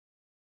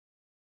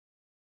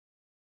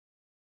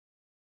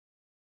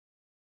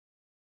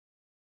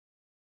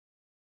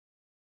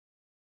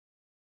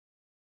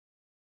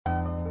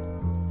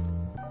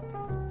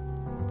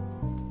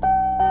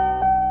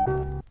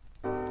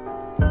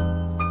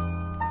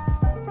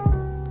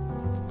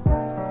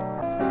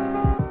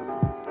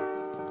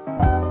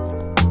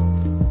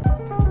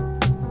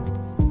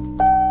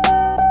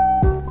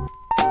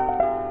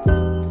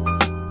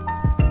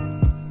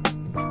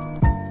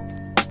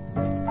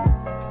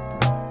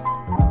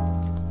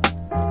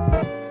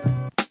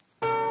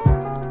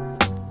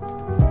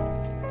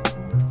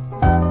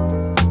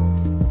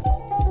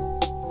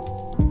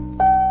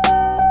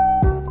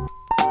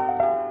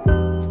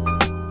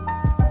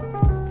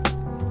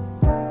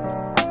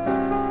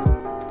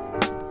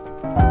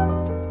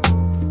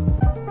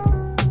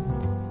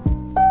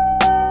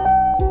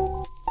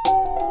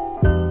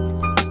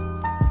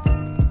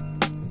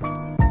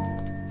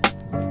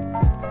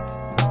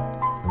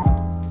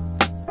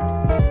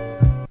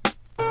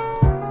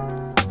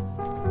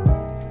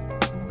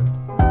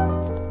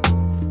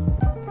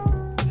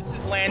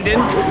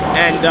Landon,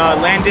 and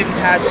Landon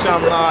has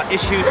some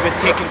issues with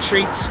taking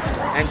treats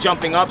and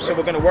jumping up, so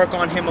we're going to work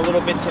on him a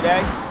little bit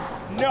today.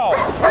 No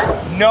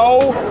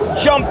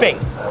jumping.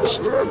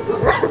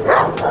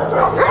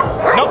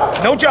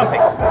 Nope, no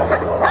jumping.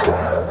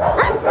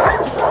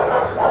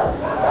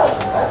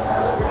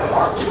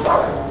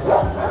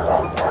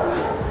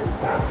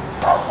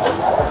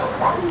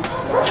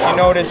 If you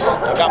notice,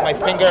 I got my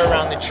finger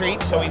around the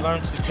treat so he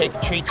learns to take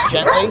treats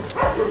gently.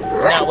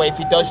 And that way, if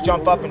he does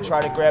jump up and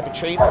try to grab a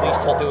treat, at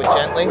least he'll do it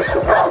gently.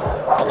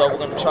 Although we're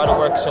going to try to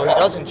work so he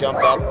doesn't jump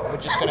up. We're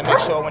just going to make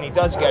sure when he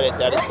does get it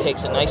that he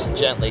takes it nice and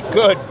gently.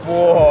 Good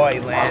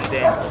boy,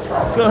 Landon.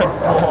 Good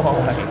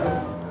boy.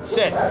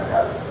 Sit.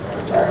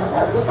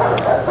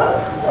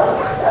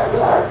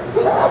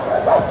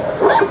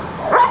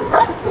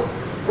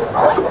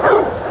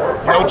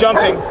 No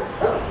jumping.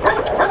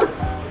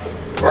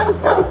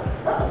 Good boy.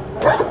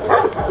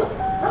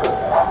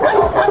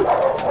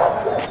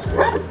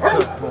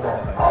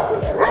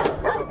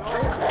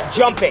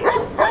 Jumping.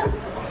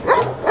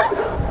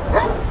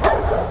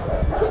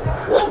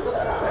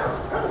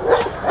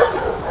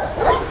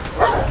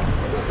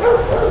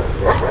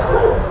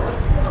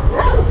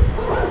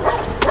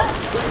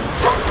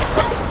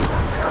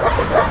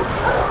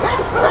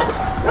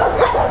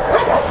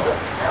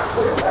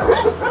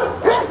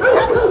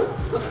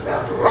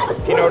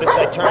 If you noticed,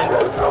 I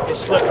turned his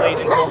slip lead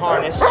into a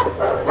harness,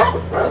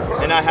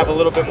 and I have a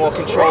little bit more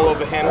control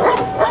over him.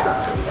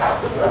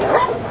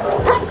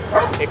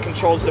 It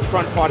controls the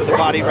front part of the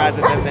body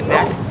rather than the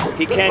neck.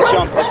 He can't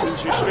jump if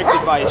he's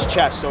restricted by his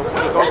chest, so when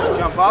he goes to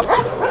jump up,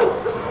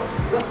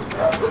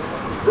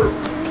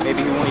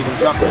 maybe he won't even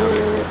jump now.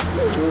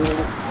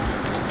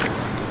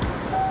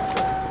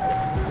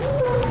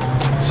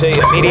 See,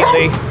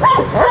 immediately,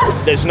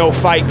 there's no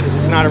fight because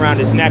it's not around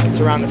his neck, it's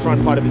around the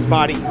front part of his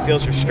body. He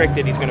feels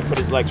restricted, he's going to put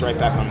his legs right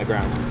back on the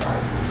ground.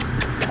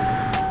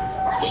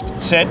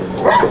 Sit.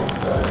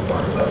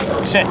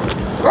 Sit.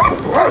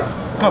 Good boy.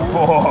 Good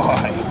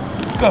boy.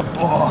 Good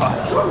boy.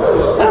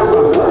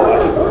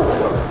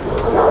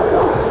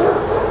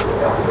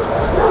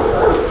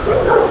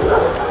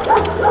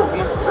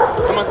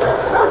 Come on. Come on.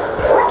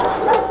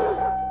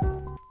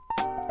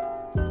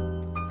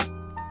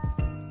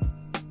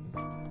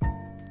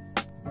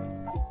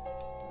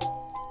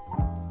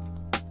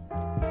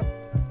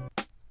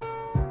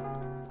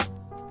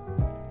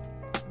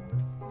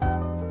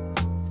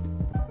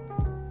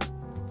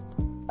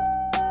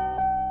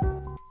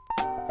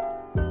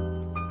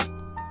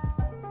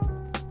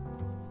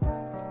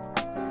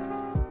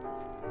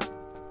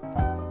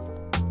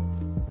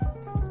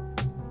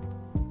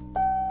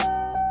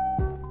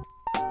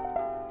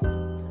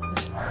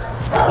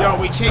 Yo,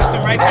 we chased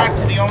him right back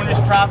to the owner's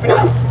property,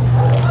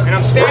 and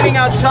I'm standing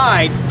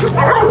outside,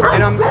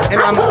 and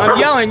I'm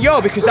yelling,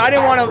 yo, because I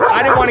didn't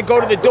want to go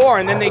to the door,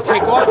 and then they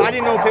take off. I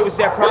didn't know if it was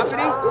their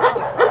property.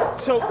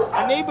 So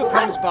a neighbor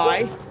comes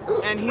by,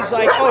 and he's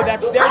like, oh,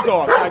 that's their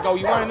dog. I go,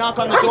 you want to knock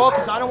on the door?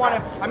 Because I don't want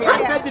to. I mean,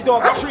 I fed the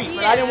dog a treat,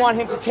 but I didn't want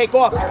him to take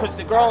off because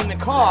the girl in the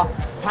car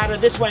had her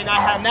this way, and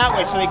I had him that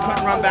way, so they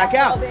couldn't run back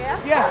out.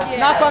 Yeah,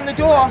 knock on the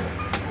door.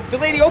 The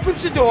lady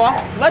opens the door,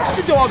 lets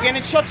the dog in,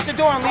 and shuts the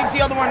door and leaves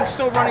the other one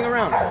still running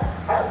around.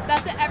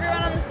 That's it.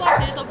 Everyone on this block,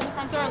 they just open the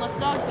front door and let the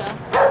dogs go.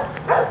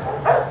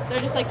 They're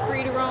just like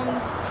free to roam the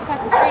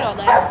fucking street all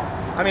day.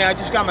 I mean, I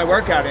just got my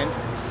workout in.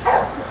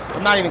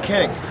 I'm not even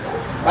kidding.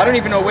 I don't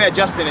even know where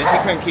Justin is. He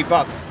couldn't keep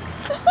up.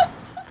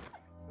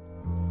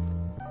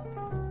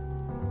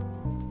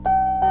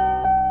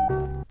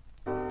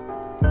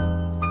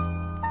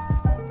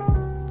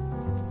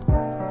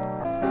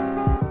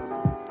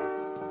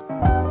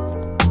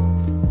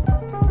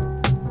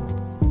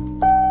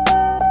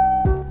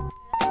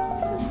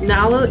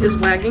 Nala is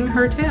wagging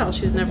her tail.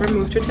 She's never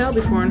moved her tail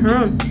before on her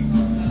own.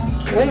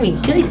 Remy,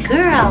 good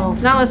girl.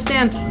 Nala,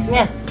 stand.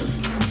 Yeah.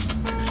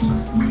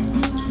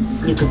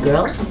 You good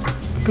girl?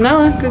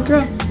 Nala, good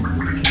girl.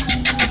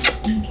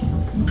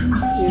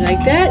 You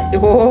like that?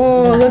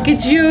 Oh, look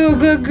at you,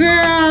 good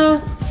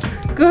girl.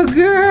 Good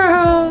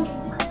girl.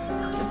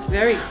 That's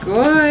very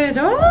good.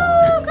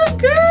 Oh, good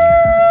girl.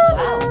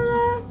 Wow.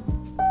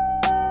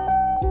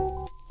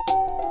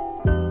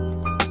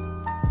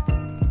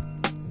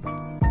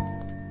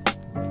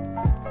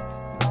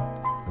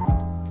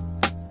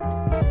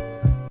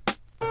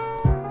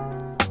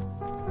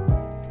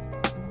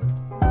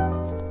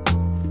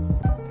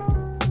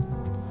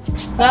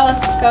 Nala,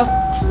 go.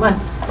 Come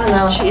on,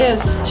 Nala. She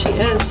is. She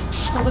is.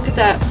 Oh, look at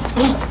that.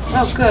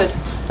 Oh, good.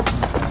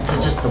 Is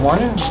it just the one?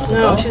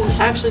 No, she's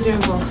actually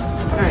doing both.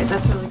 All right,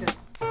 that's really good.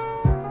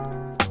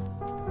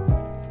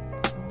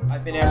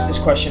 I've been asked this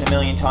question a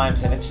million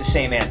times, and it's the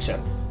same answer.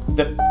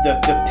 The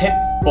pit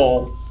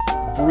bull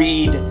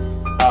breed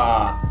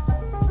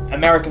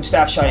American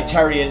Staffordshire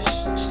Terriers,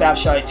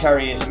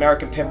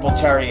 American Pit Bull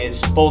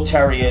Terriers, Bull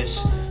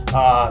Terriers,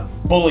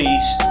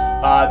 Bullies.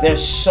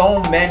 There's so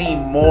many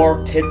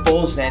more pit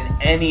bulls than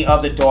any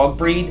other dog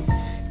breed.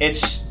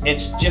 It's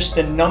just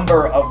the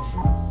number of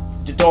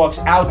the dogs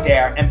out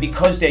there, and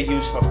because they're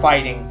used for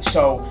fighting.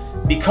 So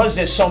because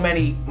there's so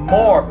many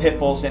more pit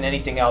bulls than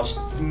anything else,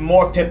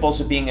 more pit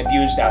bulls are being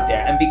abused out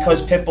there. And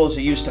because pit bulls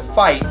are used to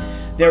fight,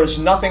 there is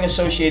nothing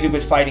associated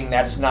with fighting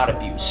that is not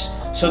abuse.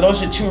 So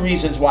those are 2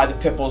 reasons why the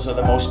pit bulls are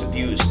the most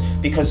abused,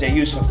 because they're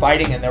used for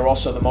fighting and they're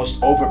also the most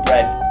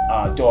overbred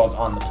dog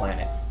on the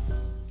planet.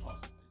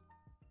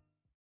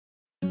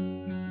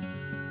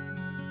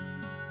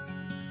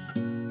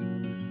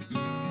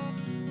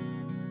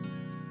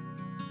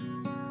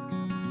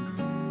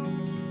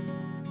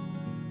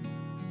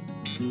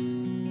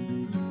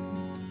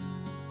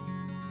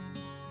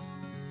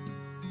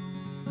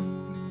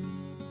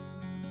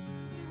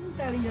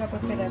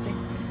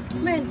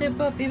 Vente,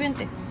 papi,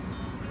 vente.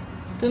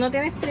 Tú no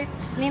tienes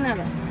tricks ni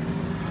nada.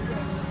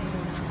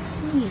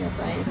 Mira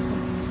para eso.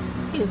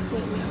 ¿Qué fue,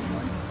 mi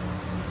amor?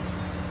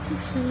 ¿Qué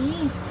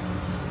fue?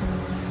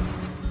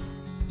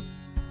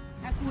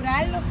 A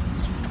curarlo.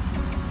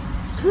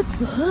 Good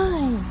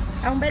boy.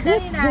 A un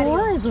veterinario.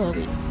 Good boy,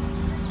 Bobby.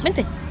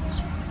 Vente.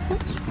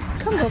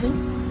 Come, Bobby.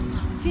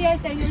 Sí, el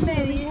señor me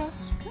dijo.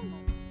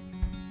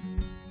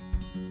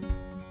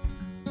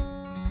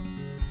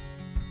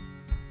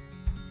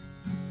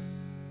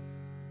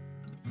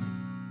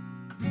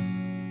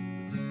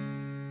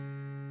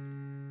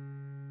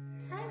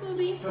 Hi,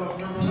 Bobby.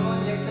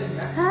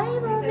 Hi,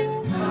 Bobby.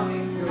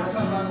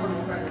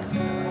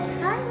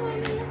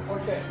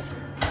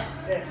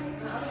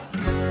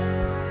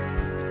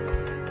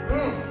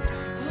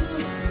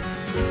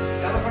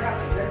 Ya lo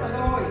sacaste, ya está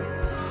solo hoy.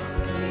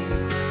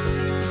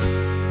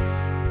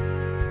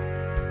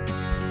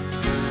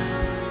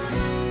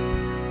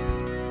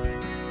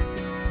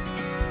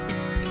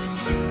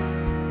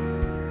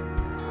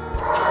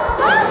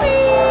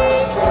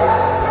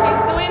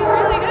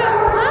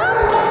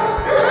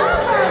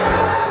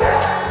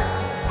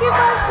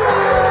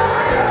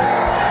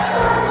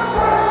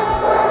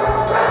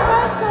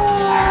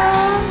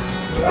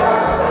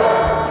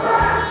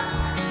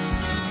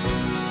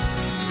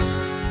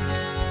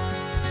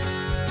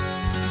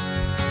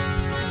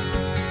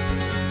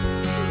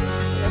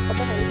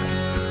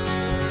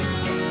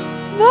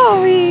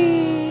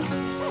 Bowie.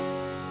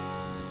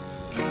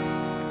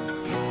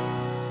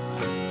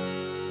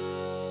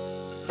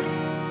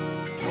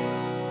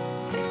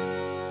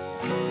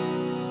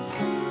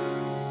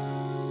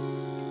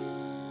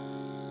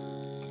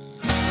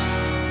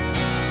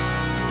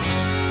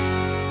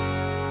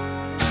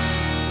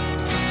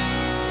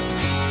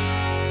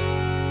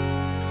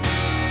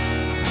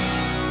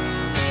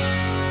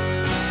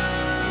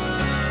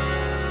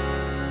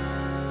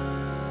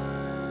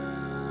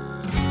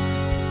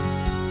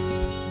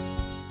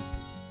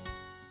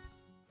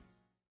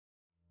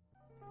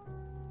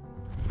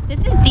 This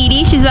is Dee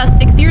Dee. She's about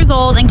 6 years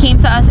old and came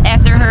to us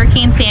after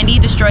Hurricane Sandy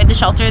destroyed the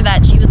shelter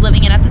that she was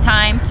living in at the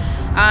time.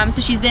 So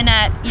she's been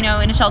in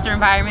a shelter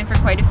environment for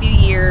quite a few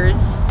years.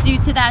 Due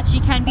to that, she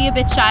can be a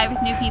bit shy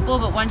with new people,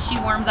 but once she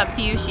warms up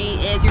to you, she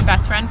is your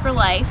best friend for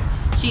life.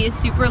 She is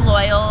super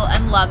loyal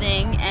and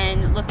loving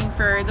and looking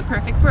for the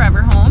perfect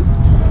forever home.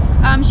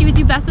 She would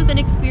do best with an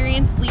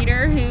experienced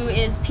leader who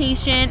is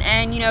patient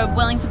and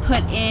willing to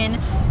put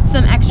in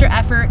some extra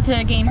effort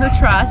to gain her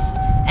trust.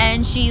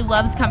 And she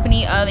loves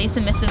company of a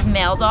submissive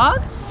male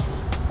dog.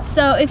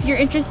 So if you're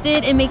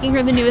interested in making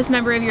her the newest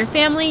member of your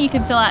family, you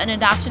can fill out an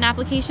adoption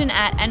application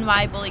at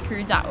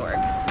nybullycrew.org.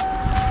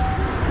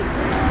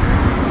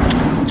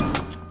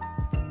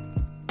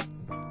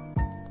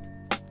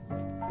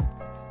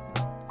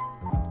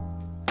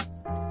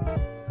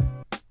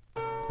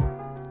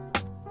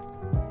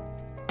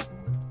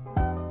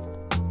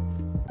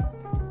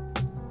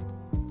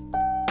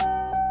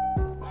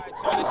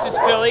 This is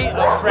Philly,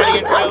 Freddie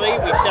and Philly.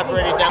 We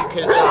separated them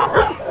because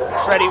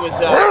Freddie was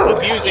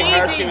abusing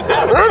her. She was in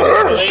an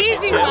abusive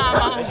relationship.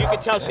 As you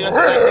can tell, she doesn't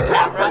like the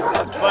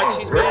camera, but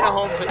she's been in a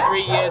home for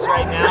 3 years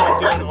right now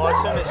and doing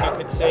awesome, as you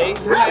can see.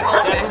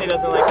 Definitely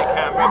doesn't like the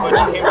camera, but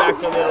she came back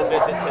for a little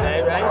visit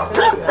today, right?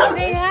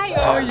 Say hi.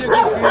 Oh, you're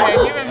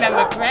good. You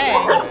remember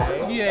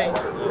Craig. Yeah.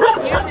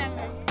 You remember.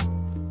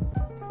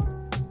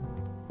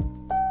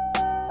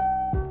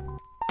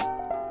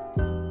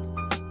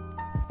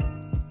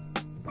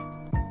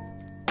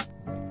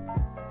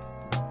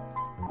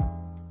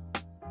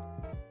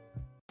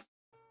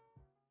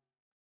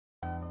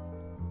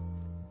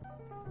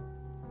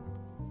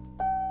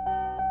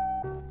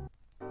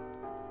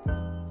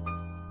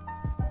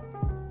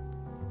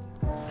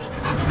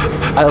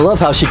 I love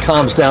how she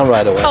calms down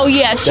right away. Oh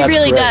yeah, she That's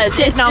really great. does.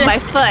 Sitting on my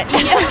foot.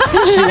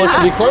 She wants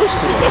to be close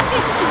to you.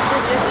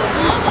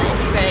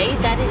 Right?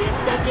 That is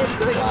such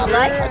a good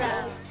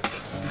mama.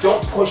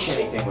 Don't push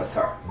anything with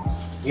her.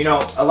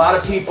 A lot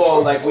of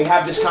people, like, we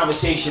have this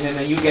conversation and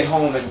then you get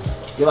home and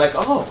you're like,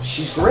 oh,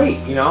 she's great,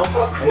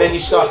 and then you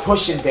start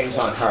pushing things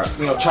on her,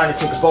 trying to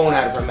take a bone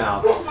out of her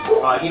mouth,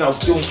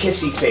 doing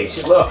kissy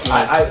face. Look,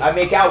 I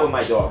make out with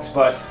my dogs,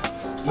 but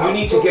you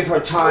need to give her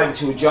time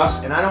to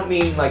adjust, and I don't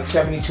mean like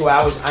 72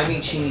 hours, I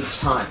mean she needs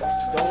time.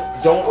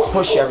 Don't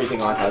push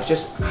everything on her.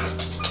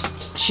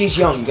 she's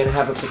young. You're gonna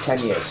have her for 10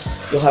 years.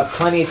 You'll have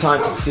plenty of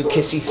time to do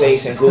kissy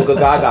face and googa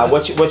gaga,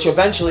 which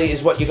eventually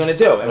is what you're gonna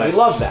do, and we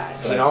love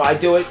that. You know, I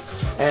do it,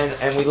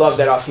 and we love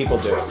that our people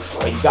do it.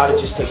 But you gotta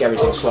just take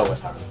everything slow with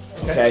her.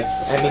 Okay,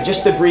 I mean,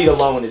 just the breed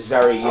alone is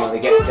very, you know,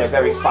 they're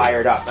very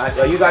fired up.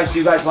 Do you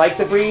guys like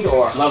the breed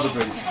or? Love the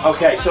breed.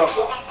 Okay, so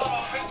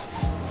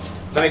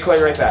let me call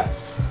you right back.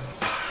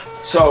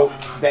 So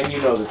then you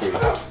know the breed,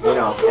 you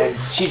know, and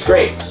she's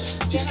great.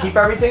 Just keep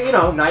everything, you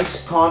know,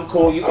 nice, calm,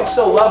 cool. You can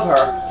still love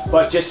her,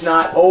 but just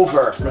not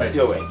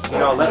overdo it. You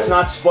know, let's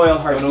not spoil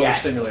her yet.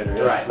 Overstimulate her.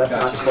 Yeah. Right, let's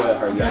not spoil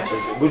her yet.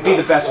 It would be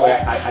the best way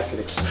I could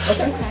explain.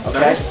 Okay.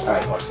 Okay. All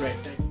right, boss. Great.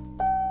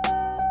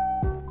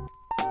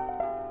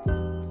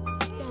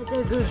 That's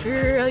a good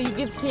girl. You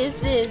give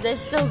kisses.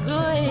 That's so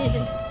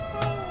good.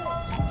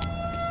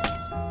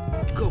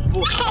 Good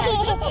boy.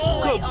 Good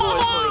boy,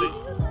 buddy.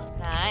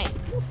 Nice.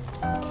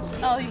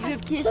 Oh, you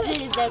give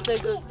kisses. That's a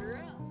good girl.